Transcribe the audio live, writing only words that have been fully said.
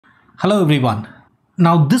Hello everyone.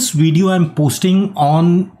 Now this video I'm posting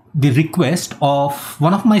on the request of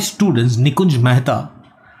one of my students, Nikunj Mehta,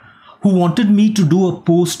 who wanted me to do a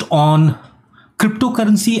post on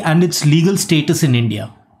cryptocurrency and its legal status in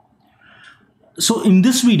India. So in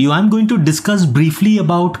this video, I'm going to discuss briefly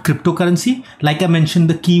about cryptocurrency. Like I mentioned,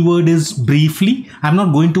 the keyword is briefly. I'm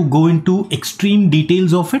not going to go into extreme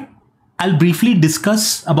details of it. I'll briefly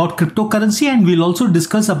discuss about cryptocurrency, and we'll also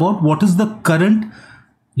discuss about what is the current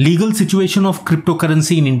legal situation of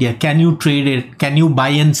cryptocurrency in India. Can you trade it? Can you buy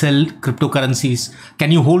and sell cryptocurrencies? Can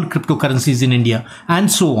you hold cryptocurrencies in India? And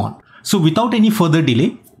so on. So without any further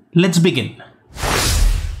delay, let's begin.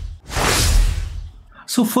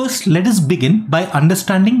 So first, let us begin by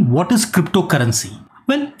understanding what is cryptocurrency.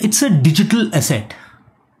 Well, it's a digital asset.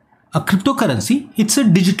 A cryptocurrency, it's a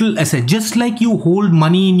digital asset, just like you hold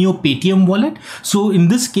money in your Paytm wallet. So in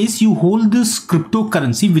this case, you hold this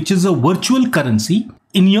cryptocurrency, which is a virtual currency,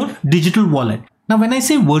 in your digital wallet. Now, when I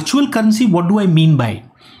say virtual currency, what do I mean by it?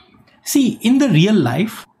 See, in the real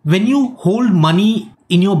life, when you hold money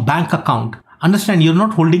in your bank account, understand you're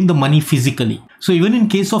not holding the money physically. So even in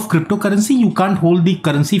case of cryptocurrency, you can't hold the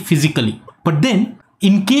currency physically. But then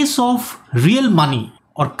in case of real money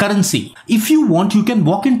or currency, if you want, you can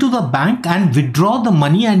walk into the bank and withdraw the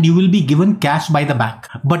money and you will be given cash by the bank.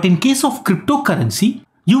 But in case of cryptocurrency,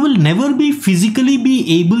 you will never be physically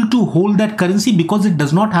be able to hold that currency because it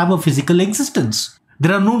does not have a physical existence.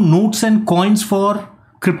 There are no notes and coins for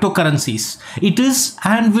cryptocurrencies. It is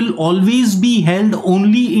and will always be held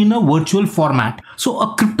only in a virtual format. So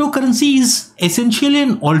a cryptocurrency is essentially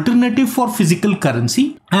an alternative for physical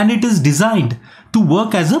currency, and it is designed to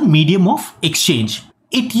work as a medium of exchange.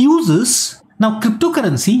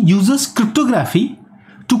 Cryptocurrency uses cryptography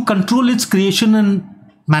to control its creation and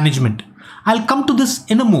management. I'll come to this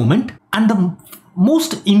in a moment. And the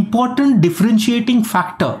most important differentiating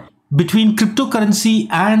factor between cryptocurrency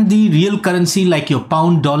and the real currency like your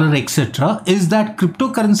pound, dollar, etc. is that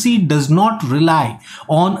cryptocurrency does not rely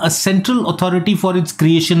on a central authority for its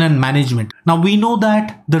creation and management. Now we know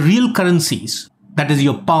that the real currencies, that is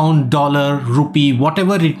your pound, dollar, rupee,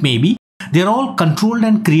 whatever it may be, they're all controlled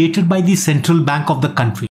and created by the central bank of the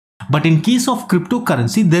country. But in case of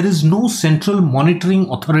cryptocurrency, there is no central monitoring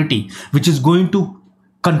authority which is going to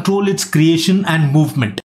control its creation and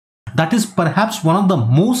movement. That is perhaps one of the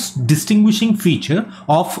most distinguishing feature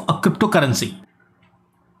of a cryptocurrency.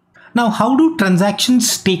 Now, how do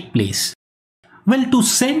transactions take place? Well, to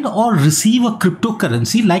send or receive a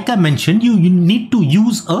cryptocurrency, like I mentioned, you need to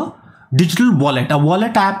use a digital wallet. A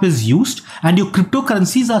wallet app is used and your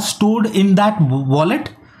cryptocurrencies are stored in that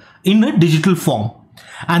wallet in a digital form.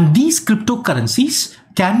 And these cryptocurrencies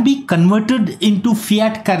can be converted into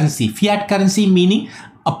fiat currency. Fiat currency meaning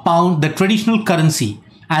a pound, the traditional currency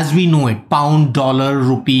as we know it, pound, dollar,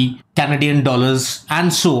 rupee, Canadian dollars,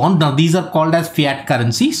 and so on. Now these are called as fiat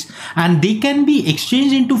currencies, and they can be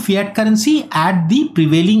exchanged into fiat currency at the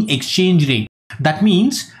prevailing exchange rate. That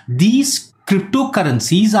means these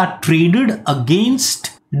cryptocurrencies are traded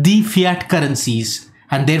against the fiat currencies,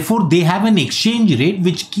 and therefore they have an exchange rate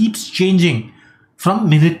which keeps changing from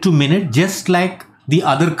minute to minute, just like the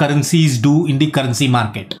other currencies do in the currency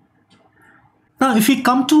market. Now, if we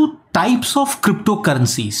come to types of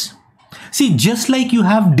cryptocurrencies, see, just like you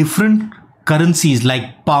have different currencies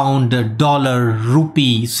like pound, dollar,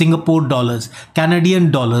 rupee, Singapore dollars,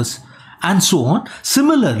 Canadian dollars, and so on,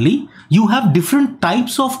 similarly, you have different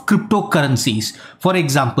types of cryptocurrencies. For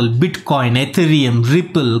example, Bitcoin, Ethereum,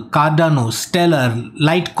 Ripple, Cardano, Stellar,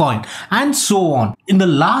 Litecoin, and so on. In the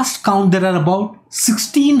last count, there are about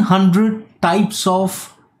 1600 types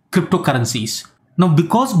of cryptocurrencies. Now,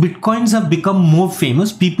 because Bitcoins have become more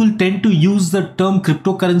famous, people tend to use the term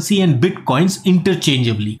cryptocurrency and Bitcoins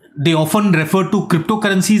interchangeably. They often refer to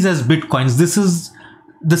cryptocurrencies as Bitcoins. This is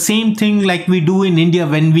the same thing like we do in India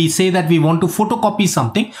when we say that we want to photocopy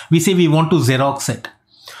something, we say we want to Xerox it.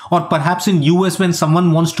 Or perhaps in US when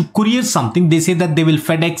someone wants to courier something, they say that they will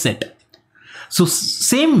FedEx it. So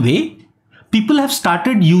same way, people have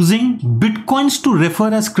started using Bitcoins to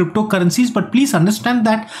refer as cryptocurrencies, but please understand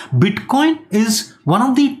that Bitcoin is one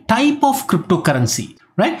of the type of cryptocurrency,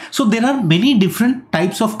 right? So there are many different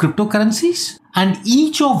types of cryptocurrencies, and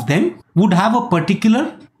each of them would have a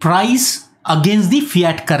particular price against the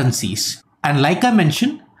fiat currencies. And like I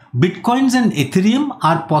mentioned, Bitcoins and Ethereum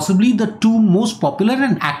are possibly the two most popular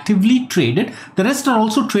and actively traded. The rest are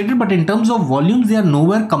also traded, but in terms of volumes, they are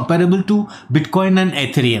nowhere comparable to Bitcoin and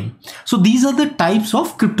Ethereum. So these are the types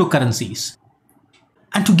of cryptocurrencies.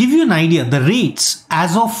 And to give you an idea, the rates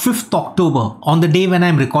as of 5th October, on the day when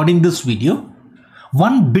I'm recording this video,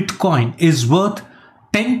 one Bitcoin is worth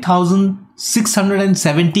 10,000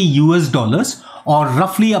 670 US dollars, or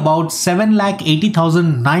roughly about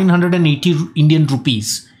 7,80,980 Indian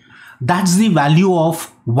rupees. That's the value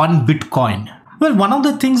of one Bitcoin. Well, one of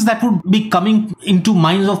the things that would be coming into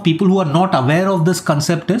minds of people who are not aware of this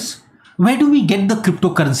concept is, where do we get the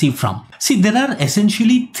cryptocurrency from? See, there are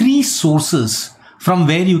essentially three sources from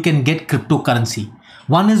where you can get cryptocurrency.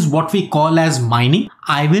 One is what we call as mining.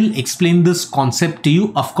 I will explain this concept to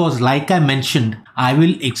you. Of course, like I mentioned, I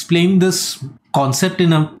will explain this concept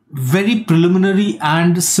in a very preliminary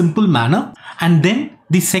and simple manner. And then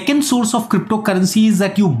the second source of cryptocurrency is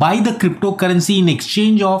that you buy the cryptocurrency in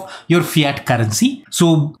exchange of your fiat currency.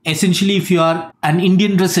 So essentially, if you are an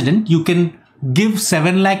Indian resident, you can give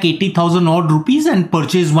 7,80,000 odd rupees and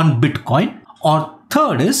purchase one Bitcoin. Or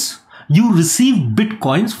third is, you receive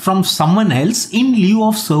Bitcoins from someone else in lieu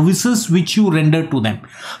of services which you render to them.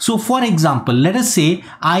 So for example, let us say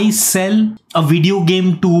I sell a video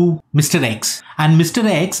game to Mr. X, and Mr.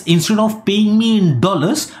 X, instead of paying me in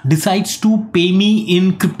dollars, decides to pay me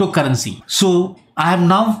in cryptocurrency. So I have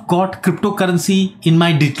now got cryptocurrency in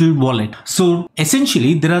my digital wallet. So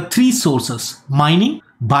essentially there are three sources: mining,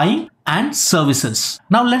 buying, and services.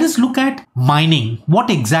 Now let us look at mining. What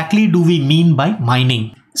exactly do we mean by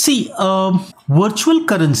mining? See, virtual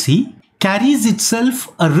currency carries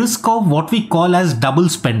itself a risk of what we call as double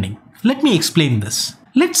spending. Let me explain this.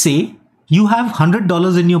 Let's say you have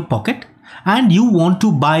 $100 in your pocket and you want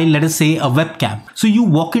to buy, let us say, a webcam. So you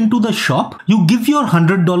walk into the shop, you give your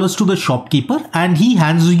 $100 to the shopkeeper and he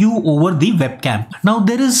hands you over the webcam. Now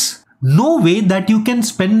there is no way that you can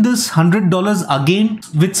spend this $100 again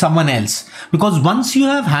with someone else, because once you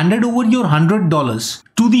have handed over your $100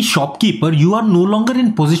 to the shopkeeper, you are no longer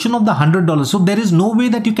in possession of the $100. So there is no way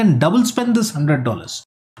that you can double spend this $100.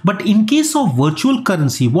 But in case of virtual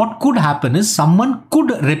currency, what could happen is someone could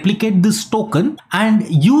replicate this token and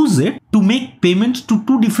use it to make payments to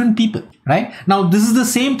two different people, right? Now, this is the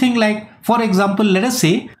same thing like, for example, let us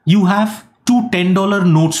say you have two $10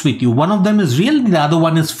 notes with you. One of them is real, the other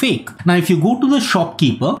one is fake. Now, if you go to the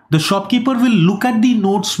shopkeeper will look at the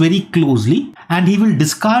notes very closely and he will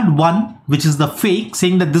discard one, which is the fake,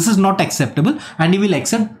 saying that this is not acceptable, and he will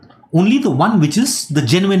accept only the one which is the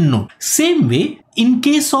genuine note. Same way, in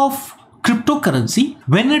case of cryptocurrency,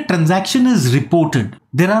 when a transaction is reported,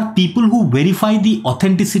 there are people who verify the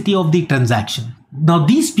authenticity of the transaction. Now,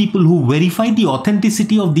 these people who verify the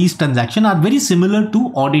authenticity of these transactions are very similar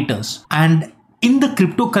to auditors. And in the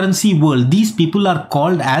cryptocurrency world, these people are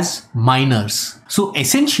called as miners. So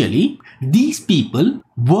essentially, these people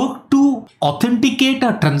work to authenticate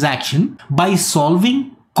a transaction by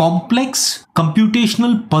solving complex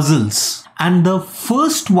computational puzzles. And the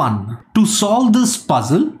first one to solve this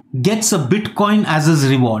puzzle gets a Bitcoin as his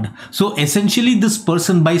reward. So essentially, this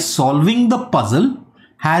person, by solving the puzzle,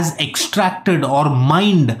 has extracted or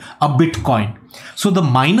mined a Bitcoin. So the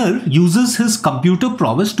miner uses his computer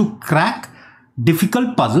prowess to crack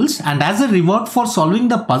difficult puzzles, and as a reward for solving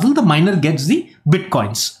the puzzle, the miner gets the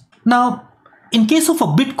Bitcoins. Now, in case of a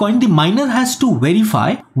Bitcoin, the miner has to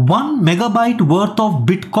verify 1 megabyte worth of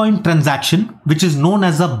Bitcoin transaction, which is known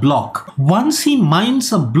as a block. Once he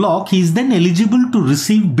mines a block, he is then eligible to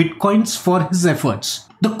receive Bitcoins for his efforts.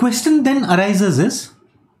 The question then arises is,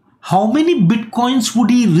 how many Bitcoins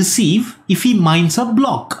would he receive if he mines a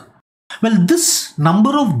block? Well, this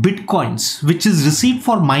number of Bitcoins which is received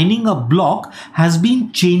for mining a block has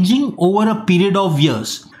been changing over a period of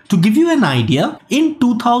years. To give you an idea, in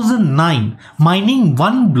 2009, mining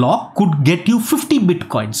one block could get you 50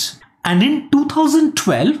 Bitcoins. And in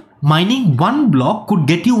 2012, mining one block could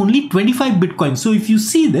get you only 25 Bitcoins. So if you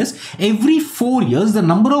see this, every 4 years, the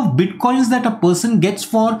number of Bitcoins that a person gets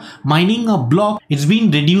for mining a block, it's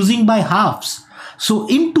been reducing by halves. So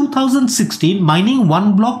in 2016, mining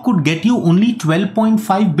one block could get you only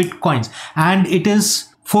 12.5 Bitcoins. And it is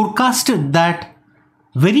forecasted that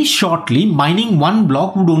very shortly, mining one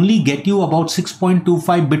block would only get you about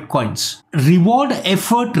 6.25 Bitcoins. Reward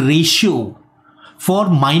effort ratio for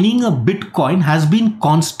mining a Bitcoin has been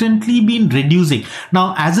constantly reducing.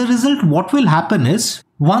 Now, as a result, what will happen is,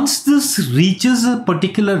 once this reaches a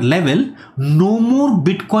particular level, no more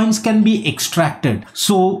Bitcoins can be extracted.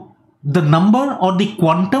 So the number or the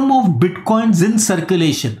quantum of Bitcoins in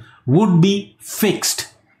circulation would be fixed.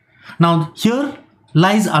 Now, here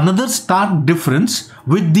lies another stark difference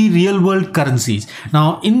with the real world currencies.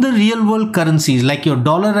 Now, in the real world currencies like your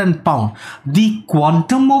dollar and pound, the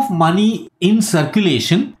quantum of money in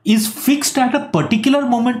circulation is fixed at a particular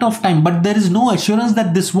moment of time, but there is no assurance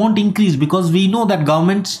that this won't increase, because we know that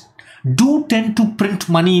governments do tend to print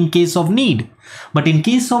money in case of need. But in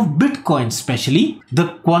case of Bitcoin especially, the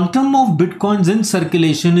quantum of Bitcoins in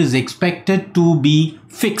circulation is expected to be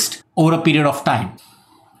fixed over a period of time.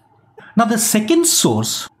 Now the second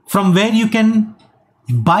source from where you can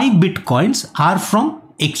buy Bitcoins are from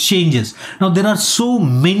exchanges. Now there are so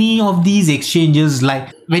many of these exchanges.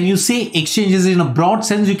 Like when you say exchanges in a broad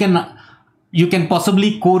sense, you can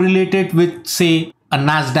possibly correlate it with, say, a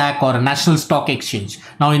Nasdaq or a national stock exchange.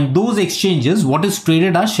 Now in those exchanges, what is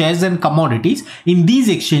traded are shares and commodities. In these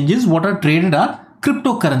exchanges, what are traded are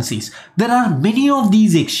cryptocurrencies. There are many of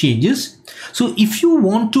these exchanges. So if you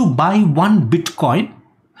want to buy one Bitcoin,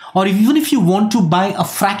 or even if you want to buy a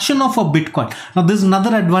fraction of a Bitcoin. Now there's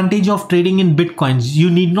another advantage of trading in Bitcoins. You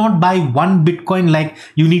need not buy one Bitcoin like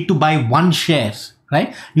you need to buy one shares,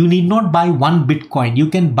 right? You need not buy one Bitcoin. You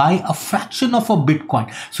can buy a fraction of a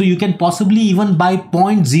Bitcoin. So you can possibly even buy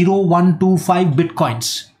 0.0125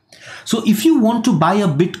 Bitcoins. So if you want to buy a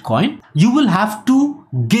Bitcoin, you will have to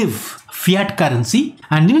give fiat currency,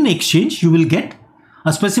 and in exchange you will get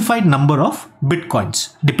a specified number of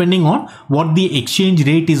Bitcoins depending on what the exchange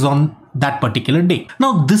rate is on that particular day.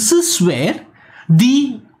 Now this is where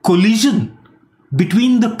the collision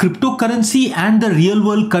between the cryptocurrency and the real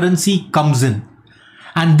world currency comes in.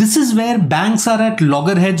 And this is where banks are at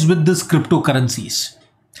loggerheads with these cryptocurrencies.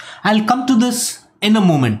 I'll come to this in a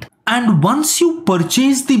moment. And once you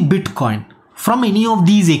purchase the Bitcoin from any of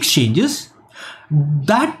these exchanges,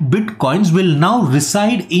 that Bitcoins will now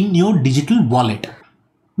reside in your digital wallet.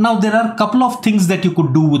 Now there are a couple of things that you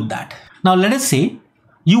could do with that. Now let us say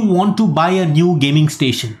you want to buy a new gaming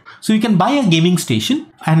station. So you can buy a gaming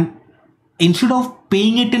station, and instead of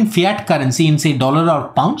paying it in fiat currency in, say, dollar or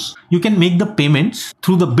pounds, you can make the payments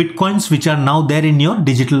through the Bitcoins which are now there in your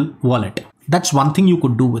digital wallet. That's one thing you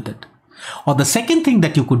could do with it. Or the second thing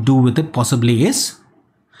that you could do with it possibly is,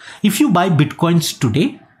 if you buy Bitcoins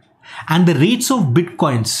today and the rates of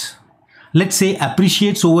Bitcoins, let's say,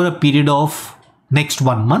 appreciates over a period of next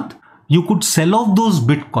 1 month, you could sell off those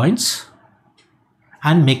Bitcoins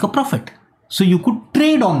and make a profit. So you could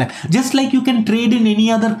trade on that, just like you can trade in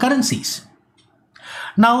any other currencies.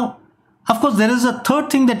 Now, of course, there is a third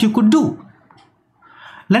thing that you could do.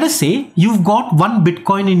 Let us say you've got one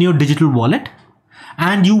Bitcoin in your digital wallet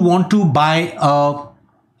and you want to buy a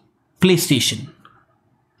PlayStation.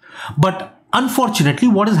 But unfortunately,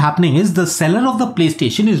 what is happening is the seller of the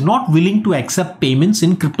PlayStation is not willing to accept payments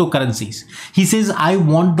in cryptocurrencies. He says, I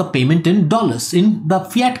want the payment in dollars, in the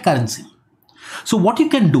fiat currency. So what you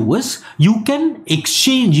can do is you can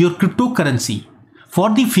exchange your cryptocurrency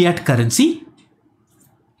for the fiat currency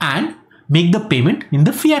and make the payment in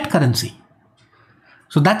the fiat currency.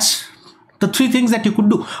 So that's the three things that you could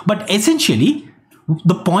do. But essentially,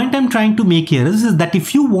 the point I'm trying to make here is that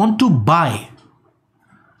if you want to buy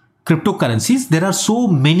cryptocurrencies, there are so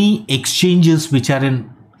many exchanges which are in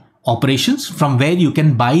operations from where you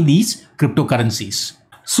can buy these cryptocurrencies.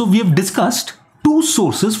 So we have discussed two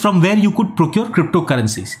sources from where you could procure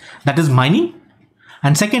cryptocurrencies. That is mining,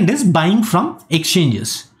 and second is buying from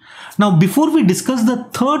exchanges. Now, before we discuss the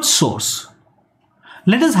third source,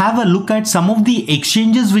 let us have a look at some of the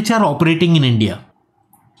exchanges which are operating in India.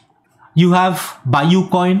 You have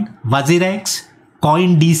BayuCoin, WazirX,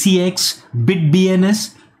 CoinDCX,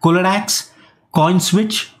 BitBNS, Colorax,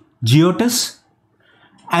 CoinSwitch, Geotis,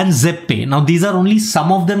 and ZepPay. Now these are only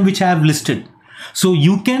some of them which I have listed. So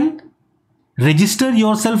you can register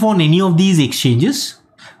yourself on any of these exchanges,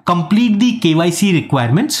 complete the KYC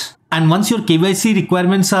requirements, and once your KYC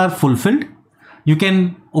requirements are fulfilled, you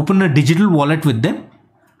can open a digital wallet with them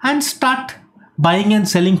and start buying and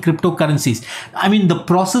selling cryptocurrencies. I mean, the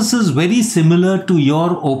process is very similar to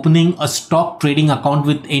your opening a stock trading account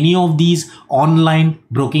with any of these online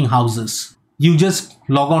broking houses. You just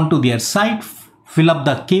log on to their site, fill up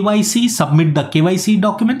the KYC, submit the KYC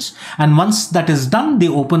documents, and once that is done, they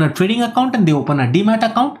open a trading account and they open a demat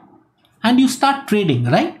account and you start trading,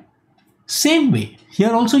 right? Same way.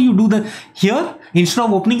 Here also you do here instead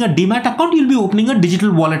of opening a demat account, you'll be opening a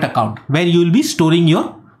digital wallet account where you will be storing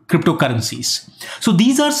your cryptocurrencies. So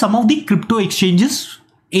these are some of the crypto exchanges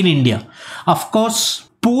in India. Of course,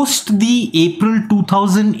 post the April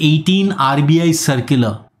 2018 RBI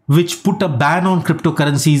circular, which put a ban on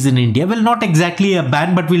cryptocurrencies in India, well, not exactly a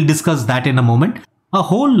ban, but we'll discuss that in a moment. A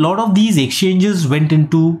whole lot of these exchanges went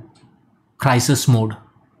into crisis mode.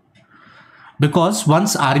 Because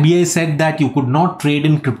once RBI said that you could not trade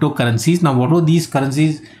in cryptocurrencies, now what were these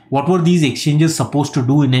currencies, what were these exchanges supposed to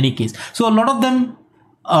do in any case? So a lot of them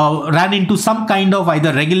ran into some kind of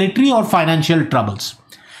either regulatory or financial troubles.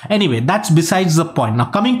 Anyway, that's besides the point.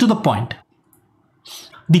 Now coming to the point.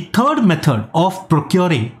 The third method of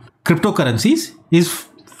procuring cryptocurrencies is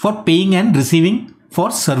for paying and receiving for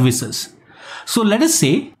services. So let us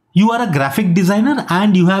say you are a graphic designer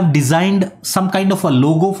and you have designed some kind of a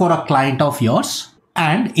logo for a client of yours.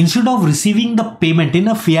 And instead of receiving the payment in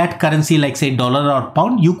a fiat currency like say dollar or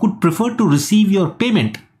pound, you could prefer to receive your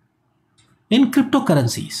payment in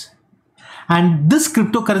cryptocurrencies. And this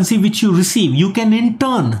cryptocurrency which you receive, you can in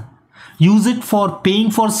turn use it for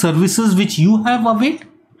paying for services which you have availed,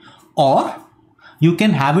 or you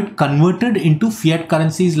can have it converted into fiat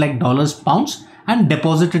currencies like dollars, pounds, and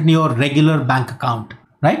deposit it in your regular bank account,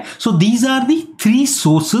 right? So these are the three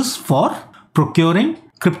sources for procuring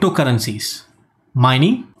cryptocurrencies: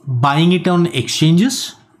 mining, buying it on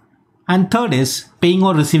exchanges, and third is paying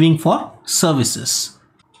or receiving for services.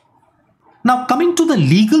 Now coming to the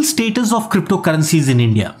legal status of cryptocurrencies in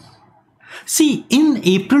India. See, in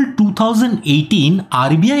April 2018,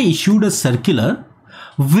 RBI issued a circular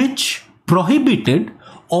which prohibited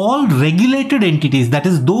all regulated entities, that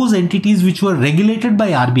is those entities which were regulated by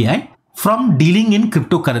RBI, from dealing in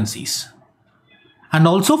cryptocurrencies, and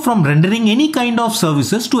also from rendering any kind of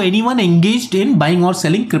services to anyone engaged in buying or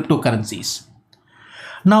selling cryptocurrencies.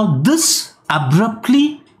 Now this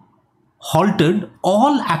abruptly halted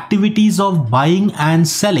all activities of buying and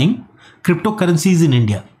selling cryptocurrencies in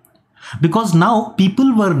India, because now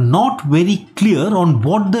people were not very clear on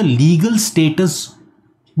what the legal status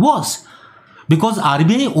was, because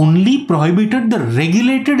RBI only prohibited the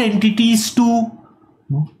regulated entities to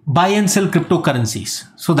buy and sell cryptocurrencies.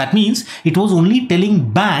 So that means it was only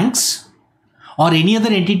telling banks or any other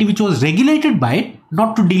entity which was regulated by it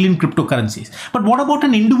not to deal in cryptocurrencies. But what about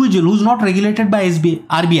an individual who's not regulated by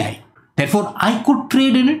RBI? Therefore, I could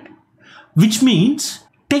trade in it, which means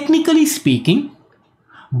technically speaking,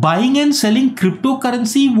 buying and selling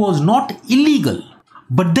cryptocurrency was not illegal.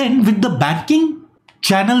 But then with the banking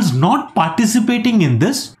channels not participating in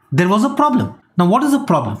this, there was a problem. Now what is the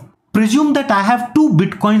problem? Presume that I have 2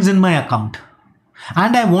 bitcoins in my account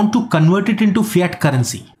and I want to convert it into fiat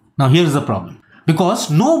currency. Now here's the problem. Because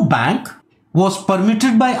no bank was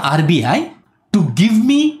permitted by RBI to give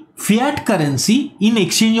me fiat currency in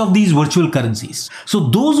exchange of these virtual currencies. So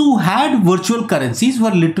those who had virtual currencies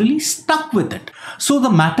were literally stuck with it. So the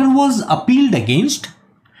matter was appealed against,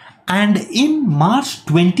 and in March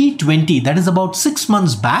 2020, that is about 6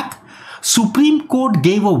 months back, Supreme Court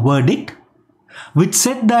gave a verdict which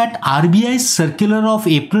said that RBI's circular of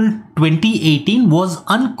April 2018 was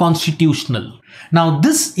unconstitutional. Now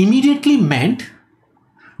this immediately meant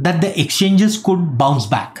that the exchanges could bounce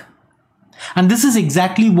back. And this is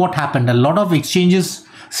exactly what happened. A lot of exchanges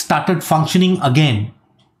started functioning again.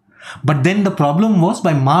 But then the problem was,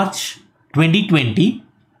 by March 2020,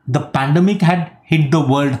 the pandemic had hit the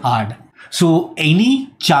world hard. So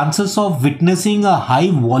any chances of witnessing a high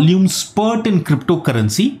volume spurt in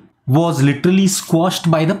cryptocurrency was literally squashed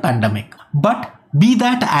by the pandemic. But be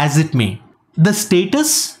that as it may, the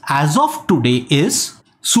status as of today is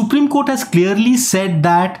Supreme Court has clearly said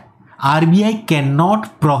that RBI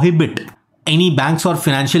cannot prohibit any banks or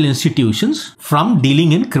financial institutions from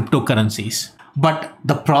dealing in cryptocurrencies. But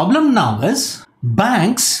the problem now is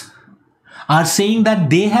banks are saying that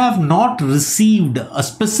they have not received a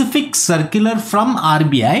specific circular from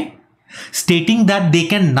RBI stating that they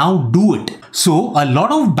can now do it. So a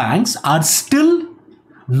lot of banks are still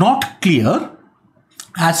not clear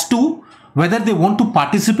as to whether they want to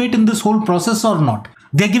participate in this whole process or not.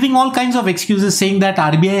 They're giving all kinds of excuses saying that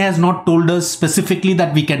RBI has not told us specifically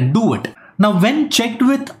that we can do it. Now, when checked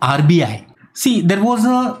with RBI, see, there was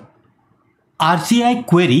a RCI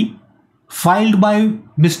query filed by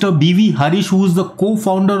Mr. B.V. Harish, who is the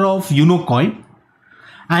co-founder of Unocoin,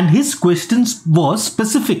 and his questions was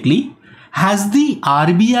specifically, has the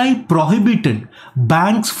RBI prohibited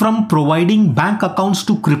banks from providing bank accounts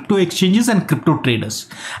to crypto exchanges and crypto traders?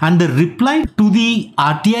 And the reply to the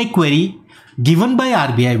RTI query given by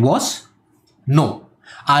RBI was no.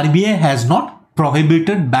 RBI has not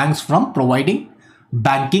prohibited banks from providing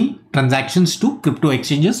banking transactions to crypto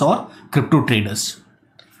exchanges or crypto traders.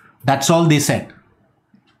 That's all they said,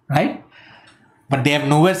 right? But they have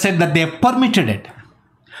nowhere said that they have permitted it.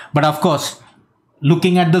 But of course,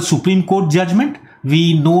 looking at the Supreme Court judgment,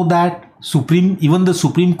 we know that even the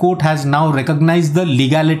Supreme Court has now recognized the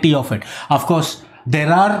legality of it. Of course,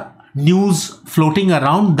 there are news floating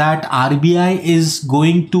around that RBI is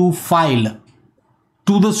going to file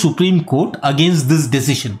to the Supreme Court against this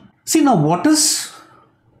decision. See, now what is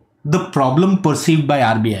the problem perceived by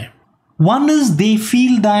RBI? One is they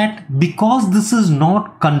feel that because this is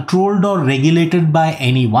not controlled or regulated by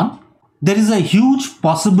anyone, there is a huge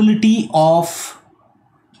possibility of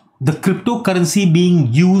the cryptocurrency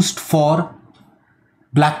being used for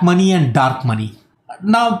black money and dark money.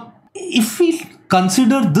 Now, if we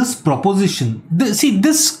consider this proposition,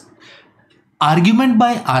 this argument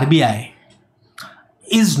by RBI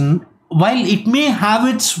is, while it may have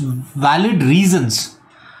its valid reasons,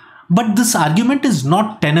 but this argument is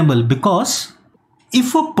not tenable, because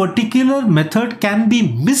if a particular method can be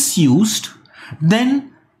misused,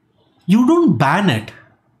 then you don't ban it.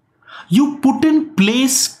 You put in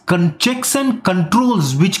place checks and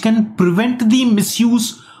controls which can prevent the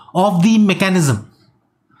misuse of the mechanism.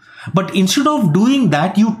 But instead of doing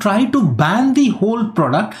that, you try to ban the whole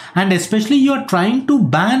product, and especially you are trying to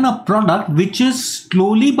ban a product which is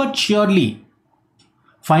slowly but surely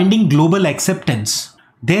finding global acceptance.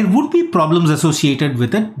 There would be problems associated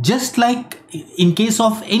with it, just like in case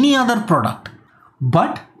of any other product.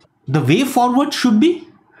 But the way forward should be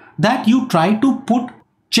that you try to put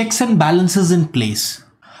checks and balances in place.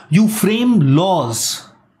 You frame laws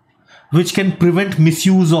which can prevent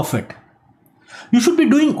misuse of it. You should be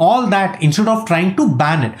doing all that instead of trying to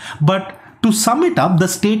ban it. But to sum it up, the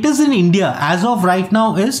status in India as of right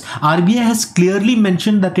now is RBI has clearly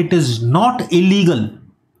mentioned that it is not illegal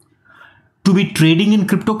to be trading in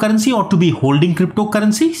cryptocurrency or to be holding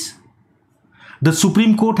cryptocurrencies. The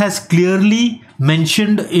Supreme Court has clearly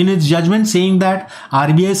mentioned in its judgment saying that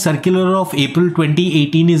RBI's circular of April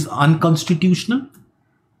 2018 is unconstitutional.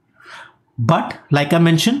 But like I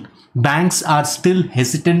mentioned, banks are still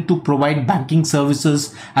hesitant to provide banking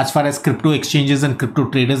services as far as crypto exchanges and crypto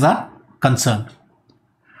traders are concerned.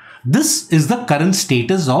 This is the current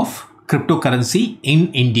status of cryptocurrency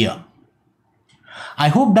in India. I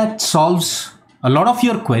hope that solves a lot of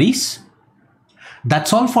your queries.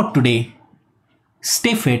 That's all for today.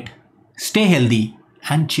 Stay fit, stay healthy,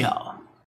 and ciao.